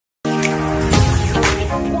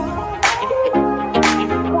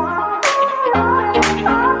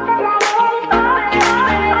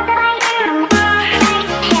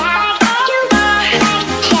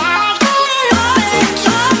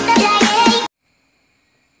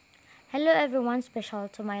Hello everyone, special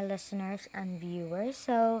to my listeners and viewers.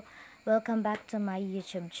 Welcome back to my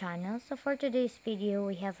YouTube channel. So for today's video,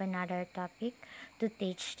 we have another topic to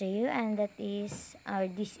teach to you, and this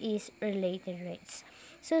is related rates.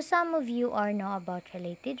 So some of you are know about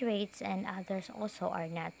related rates and others also are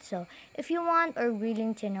not. So if you want or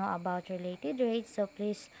willing to know about related rates, so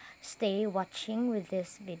please stay watching with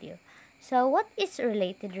this video. So what is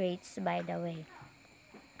related rates, by the way?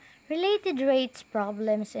 Related rates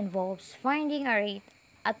problems involves finding a rate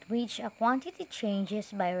at which a quantity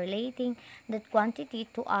changes by relating that quantity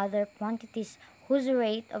to other quantities whose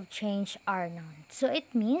rate of change are known. So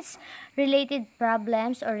it means related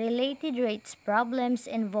problems or related rates problems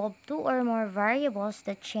involve two or more variables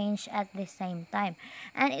that change at the same time,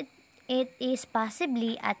 and it is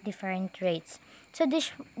possibly at different rates. So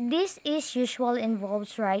this is usually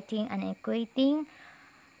involves writing and equating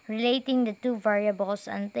relating the two variables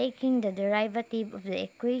and taking the derivative of the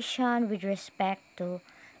equation with respect to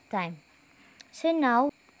time. So now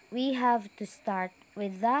we have to start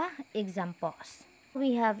with the examples.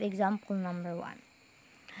 We have example number 1.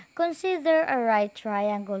 Consider a right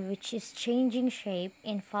triangle which is changing shape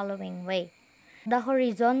in following way. The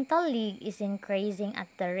horizontal leg is increasing at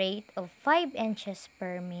the rate of 5 inches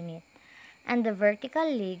per minute, and the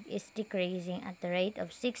vertical leg is decreasing at the rate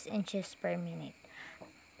of 6 inches per minute.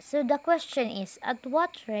 So the question is, at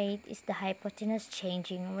what rate is the hypotenuse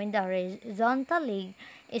changing when the horizontal leg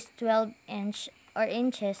is 12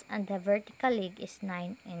 inches and the vertical leg is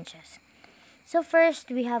 9 inches? So first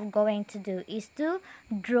we have going to do is to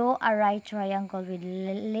draw a right triangle with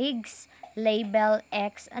legs label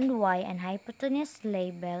X and Y and hypotenuse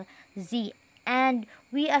label Z. And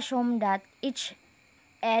we assume that each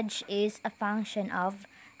edge is a function of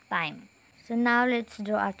time. So now let's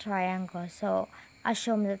draw a triangle. So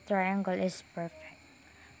assume the triangle is perfect.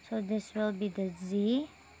 So this will be the Z,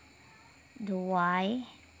 the Y,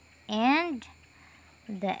 and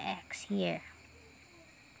the X here.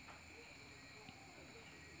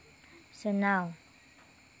 So now,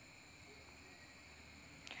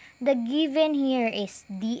 the given here is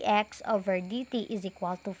dx over dt is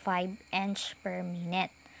equal to 5 inch per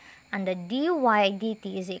minute. And the dy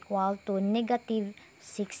dt is equal to negative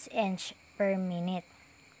 6 inch per minute.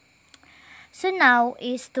 So now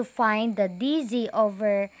is to find the dz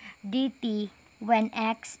over dt when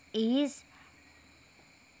x is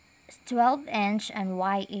 12 inch and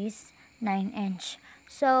y is 9 inch.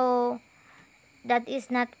 So that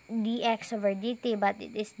is not dx over dt, but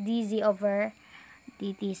it is dz over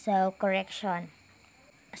dt. So correction.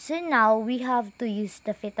 So now we have to use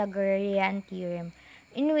the Pythagorean theorem,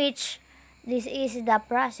 in which this is the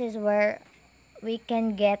process where we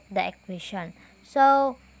can get the equation.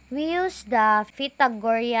 So we use the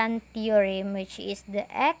Pythagorean theorem, which is the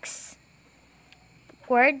x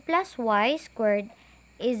squared plus y squared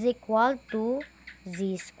is equal to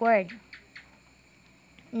z squared.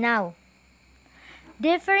 Now,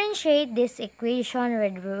 differentiate this equation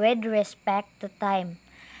with respect to time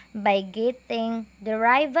by getting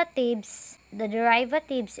derivatives. The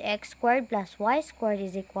derivatives x squared plus y squared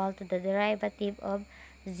is equal to the derivative of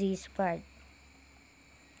z squared.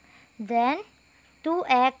 Then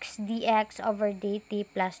 2x dx over dt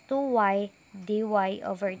plus 2y dy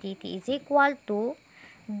over dt is equal to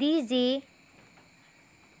dz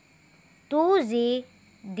 2z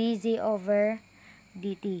dz over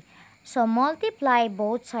dt. So multiply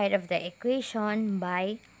both sides of the equation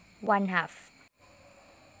by 1/2.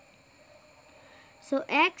 So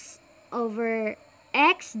x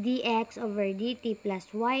dx over dt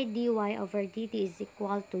plus y dy over dt is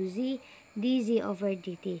equal to z dz over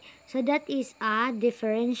dt. So that is a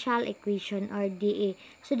differential equation, or dA.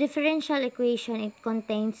 So differential equation, it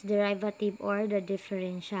contains derivative or the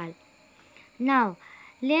differential. Now,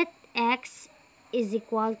 let x is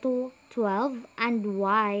equal to 12 and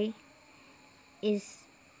y is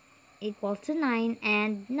equal to 9,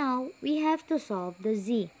 and now we have to solve the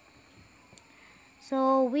z.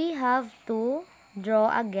 So we have to draw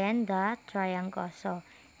again the triangle. So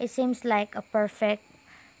it seems like a perfect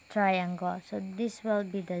triangle. So this will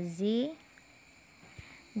be the z,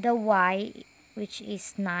 the y, which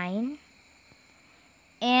is 9,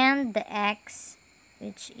 and the x,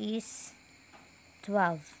 which is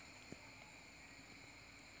 12.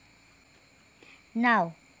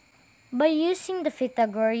 Now, by using the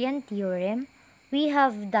Pythagorean theorem, we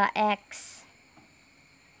have the x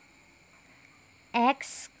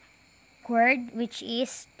squared, which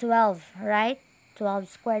is 12, right? 12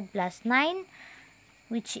 squared plus 9,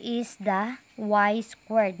 which is the y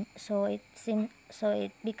squared. So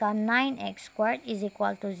it become 9x squared is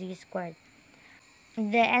equal to z squared.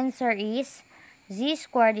 The answer is z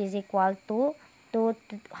squared is equal to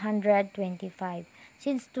 225.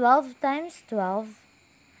 Since 12 times 12,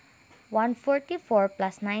 144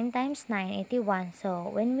 plus 9 times 9, 81.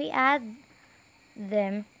 So when we add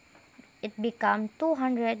them, it becomes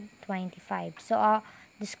 225. So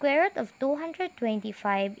the square root of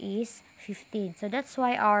 225 is 15. So that's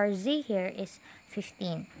why our z here is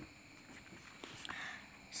 15.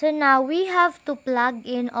 So now we have to plug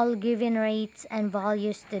in all given rates and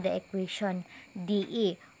values to the equation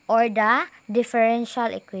DE, or the differential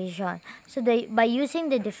equation. So by using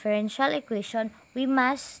the differential equation, we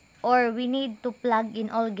need to plug in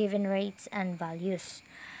all given rates and values.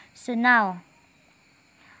 So now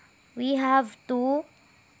we have to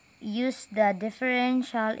use the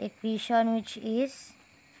differential equation, which is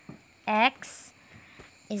x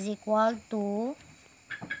is equal to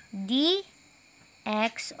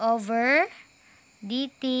dx over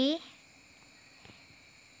dt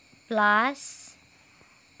plus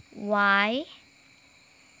y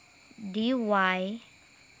dy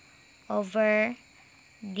over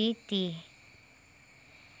dt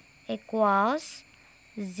equals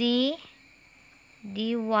z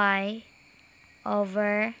dy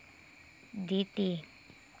over dt.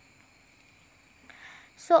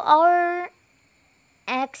 So our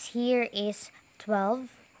x here is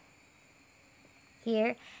 12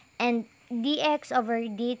 here, and dx over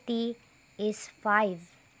dt is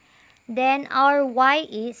 5. Then our y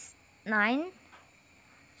is 9.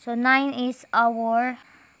 So 9 is our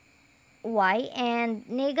y, and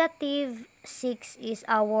negative 6 is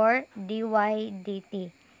our dy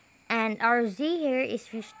dt. And our z here is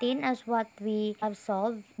 15 as what we have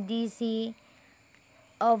solved, dz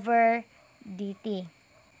over dt.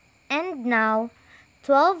 And now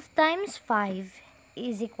 12 times 5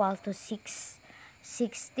 is equal to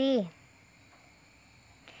 60.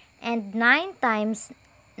 And 9 times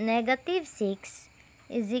negative 6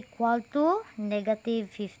 is equal to negative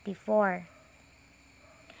 54.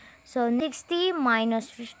 So 60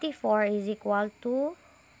 minus 54 is equal to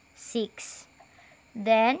 6.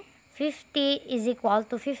 Then 50 is equal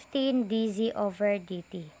to 15 dz over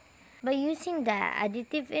dt. By using the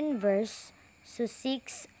additive inverse, so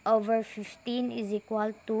 6 over 15 is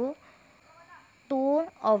equal to 2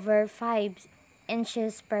 over 5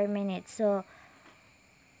 inches per minute. So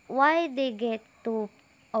why they get 2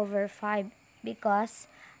 over 5? Because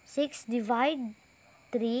 6 divide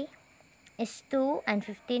 3 is 2 and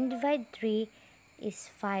 15 divide 3 is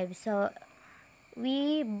 5. So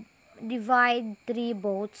we divide 3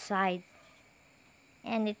 both sides,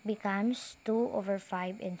 and it becomes 2 over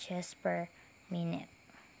 5 inches per minute.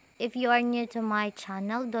 If you are new to my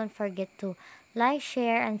channel, don't forget to like,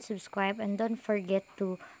 share, and subscribe, and don't forget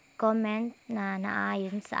to comment na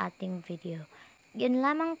naayon sa ating video. Yun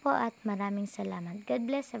lamang po at maraming salamat. God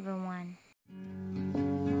bless everyone.